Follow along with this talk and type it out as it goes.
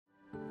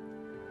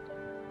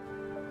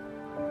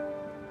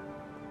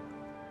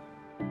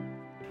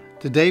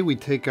Today we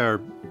take our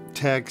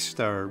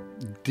text, our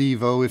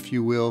Devo, if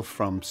you will,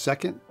 from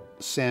 2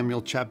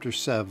 Samuel chapter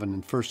 7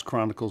 and 1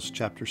 Chronicles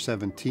chapter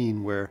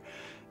 17, where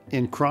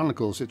in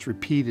Chronicles it's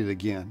repeated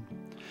again.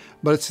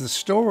 But it's the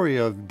story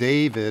of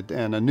David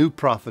and a new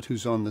prophet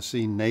who's on the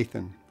scene,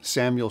 Nathan.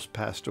 Samuel's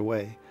passed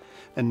away.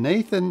 And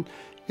Nathan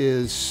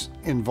is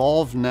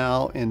involved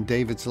now in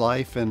David's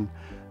life, and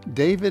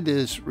David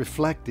is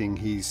reflecting.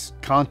 He's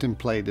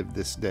contemplative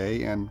this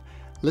day, and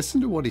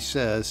listen to what he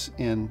says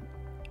in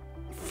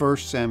 1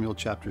 Samuel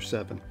chapter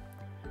 7.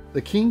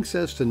 The king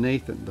says to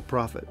Nathan, the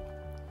prophet,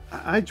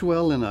 I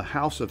dwell in a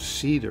house of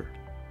cedar,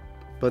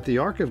 but the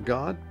ark of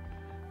God,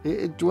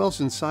 it dwells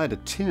inside a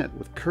tent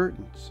with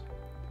curtains.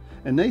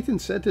 And Nathan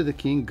said to the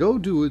king, go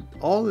do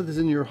all that is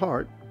in your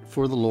heart,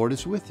 for the Lord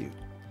is with you.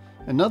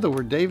 In other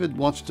words, David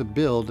wants to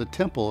build a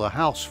temple, a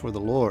house for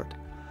the Lord.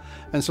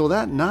 And so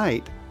that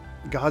night,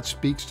 God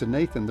speaks to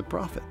Nathan, the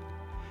prophet.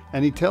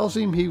 And he tells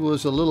him he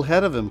was a little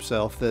ahead of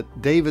himself,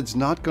 that David's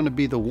not going to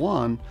be the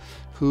one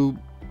who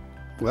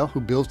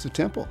builds the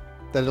temple.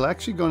 That it's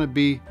actually going to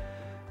be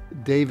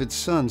David's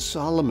son,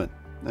 Solomon.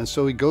 And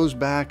so he goes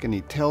back and he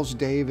tells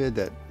David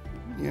that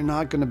you're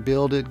not going to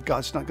build it.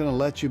 God's not going to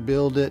let you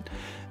build it.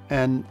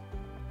 And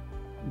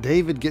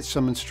David gets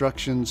some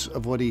instructions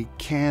of what he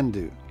can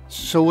do.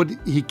 So what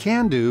he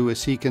can do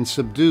is he can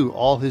subdue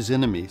all his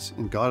enemies,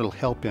 and God will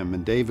help him,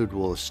 and David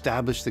will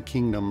establish the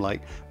kingdom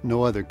like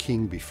no other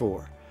king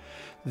before.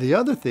 The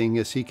other thing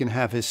is he can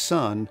have his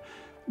son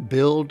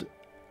build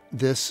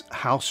this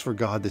house for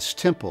God, this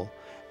temple,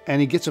 and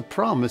he gets a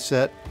promise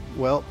that,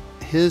 well,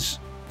 his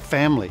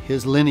family,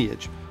 his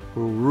lineage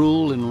will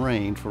rule and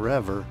reign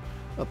forever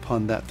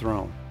upon that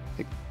throne.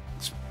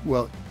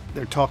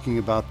 They're talking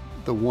about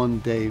the one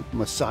day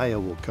Messiah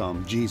will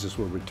come, Jesus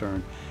will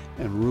return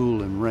and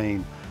rule and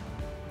reign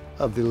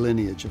of the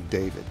lineage of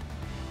David.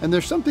 And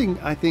there's something,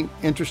 I think,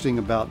 interesting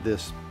about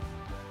this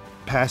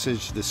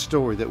passage, this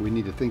story, that we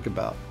need to think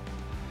about.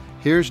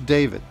 Here's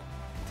David.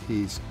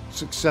 He's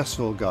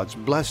successful. God's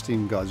blessed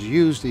him. God's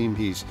used him.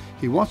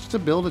 He wants to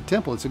build a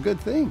temple. It's a good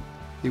thing.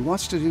 He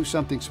wants to do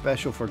something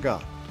special for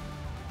God.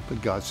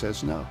 But God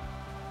says no.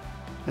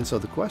 And so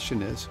the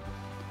question is,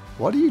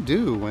 what do you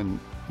do when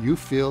you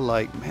feel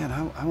like, man,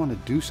 I want to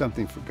do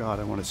something for God.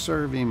 I want to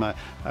serve him.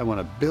 I want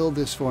to build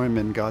this for him.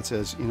 And God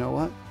says, you know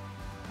what?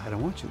 I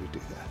don't want you to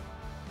do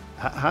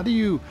that. How do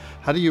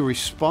you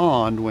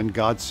respond when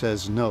God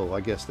says no?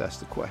 I guess that's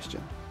the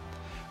question.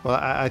 Well,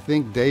 I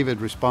think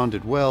David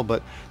responded well,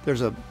 but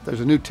there's a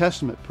New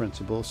Testament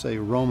principle, say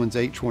Romans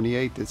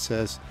 8:28, that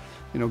says,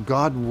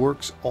 God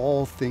works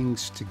all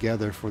things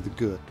together for the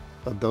good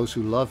of those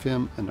who love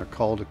him and are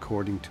called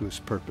according to his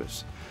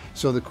purpose.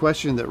 So the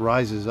question that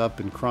rises up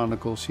in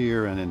Chronicles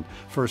here and in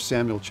 1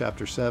 Samuel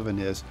chapter 7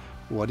 is,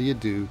 what do you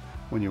do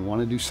when you want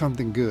to do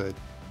something good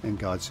and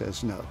God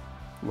says no?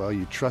 Well,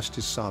 you trust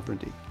his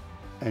sovereignty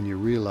and you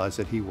realize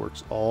that he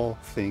works all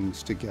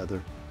things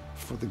together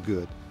for the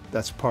good.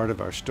 That's part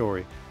of our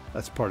story.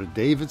 That's part of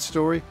David's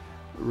story,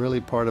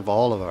 really part of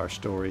all of our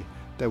story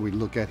that we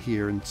look at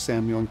here in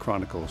Samuel and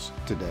Chronicles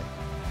today.